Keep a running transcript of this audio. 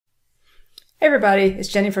Hey everybody, it's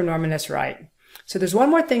Jenny from Norman S. Wright. So there's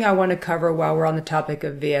one more thing I want to cover while we're on the topic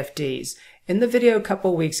of VFDs. In the video a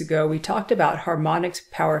couple weeks ago, we talked about harmonics,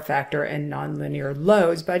 power factor, and nonlinear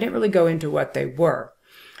loads, but I didn't really go into what they were.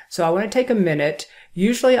 So I want to take a minute.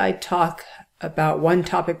 Usually I talk about one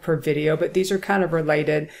topic per video, but these are kind of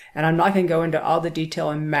related, and I'm not going to go into all the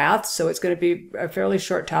detail in math, so it's going to be a fairly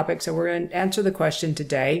short topic. So we're going to answer the question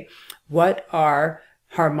today: what are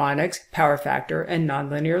harmonics, power factor, and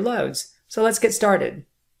nonlinear loads? So let's get started.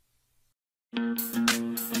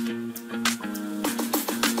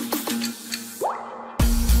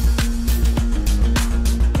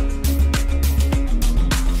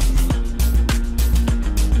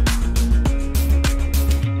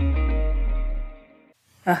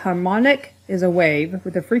 A harmonic is a wave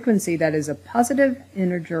with a frequency that is a positive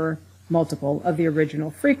integer multiple of the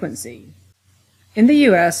original frequency. In the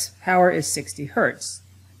US, power is 60 Hertz.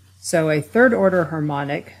 So a third order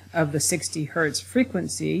harmonic of the 60 Hertz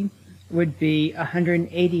frequency would be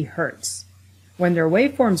 180 Hertz. When their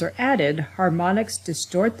waveforms are added, harmonics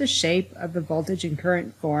distort the shape of the voltage and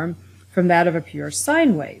current form from that of a pure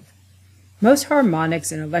sine wave. Most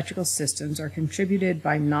harmonics in electrical systems are contributed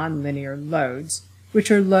by nonlinear loads,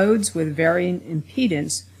 which are loads with varying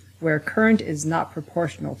impedance where current is not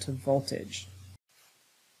proportional to voltage.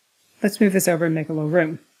 Let's move this over and make a little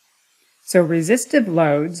room. So resistive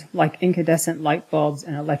loads, like incandescent light bulbs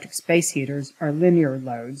and electric space heaters, are linear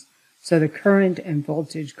loads, so the current and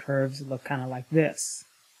voltage curves look kind of like this.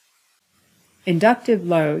 Inductive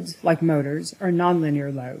loads, like motors, are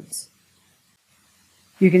nonlinear loads.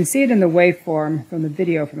 You can see it in the waveform from the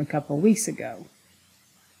video from a couple weeks ago.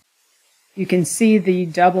 You can see the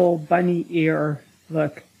double bunny ear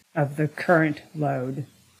look of the current load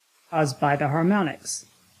caused by the harmonics.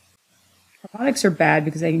 Harmonics are bad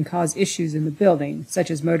because they can cause issues in the building, such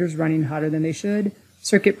as motors running hotter than they should,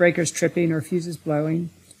 circuit breakers tripping or fuses blowing,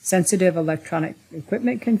 sensitive electronic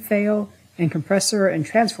equipment can fail, and compressor and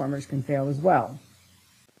transformers can fail as well.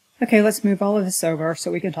 Okay, let's move all of this over so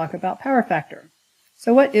we can talk about power factor.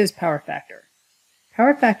 So what is power factor?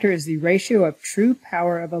 Power factor is the ratio of true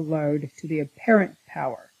power of a load to the apparent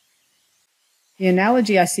power. The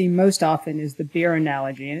analogy I see most often is the beer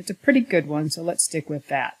analogy, and it's a pretty good one, so let's stick with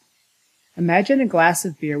that. Imagine a glass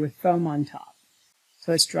of beer with foam on top.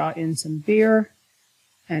 So let's draw in some beer,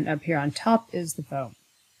 and up here on top is the foam.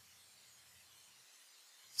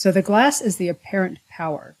 So the glass is the apparent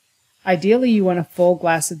power. Ideally, you want a full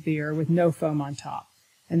glass of beer with no foam on top,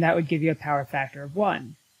 and that would give you a power factor of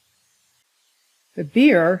 1. The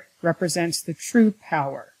beer represents the true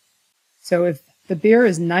power. So if the beer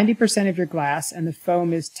is 90% of your glass and the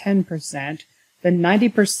foam is 10%, then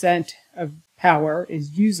 90% of power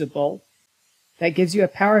is usable. That gives you a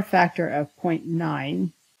power factor of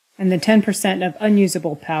 0.9, and the 10% of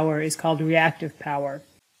unusable power is called reactive power.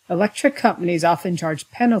 Electric companies often charge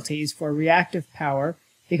penalties for reactive power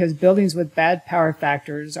because buildings with bad power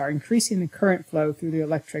factors are increasing the current flow through the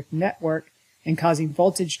electric network and causing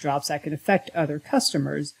voltage drops that can affect other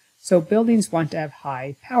customers, so buildings want to have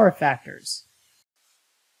high power factors.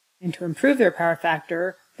 And to improve their power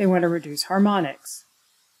factor, they want to reduce harmonics.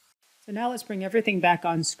 So now let's bring everything back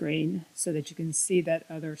on screen so that you can see that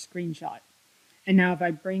other screenshot. And now if I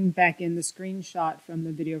bring back in the screenshot from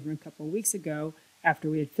the video from a couple of weeks ago, after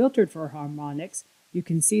we had filtered for harmonics, you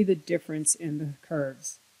can see the difference in the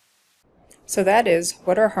curves. So that is,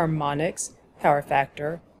 what are harmonics, power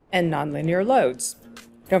factor, and nonlinear loads?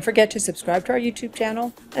 Don't forget to subscribe to our YouTube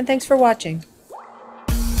channel, and thanks for watching.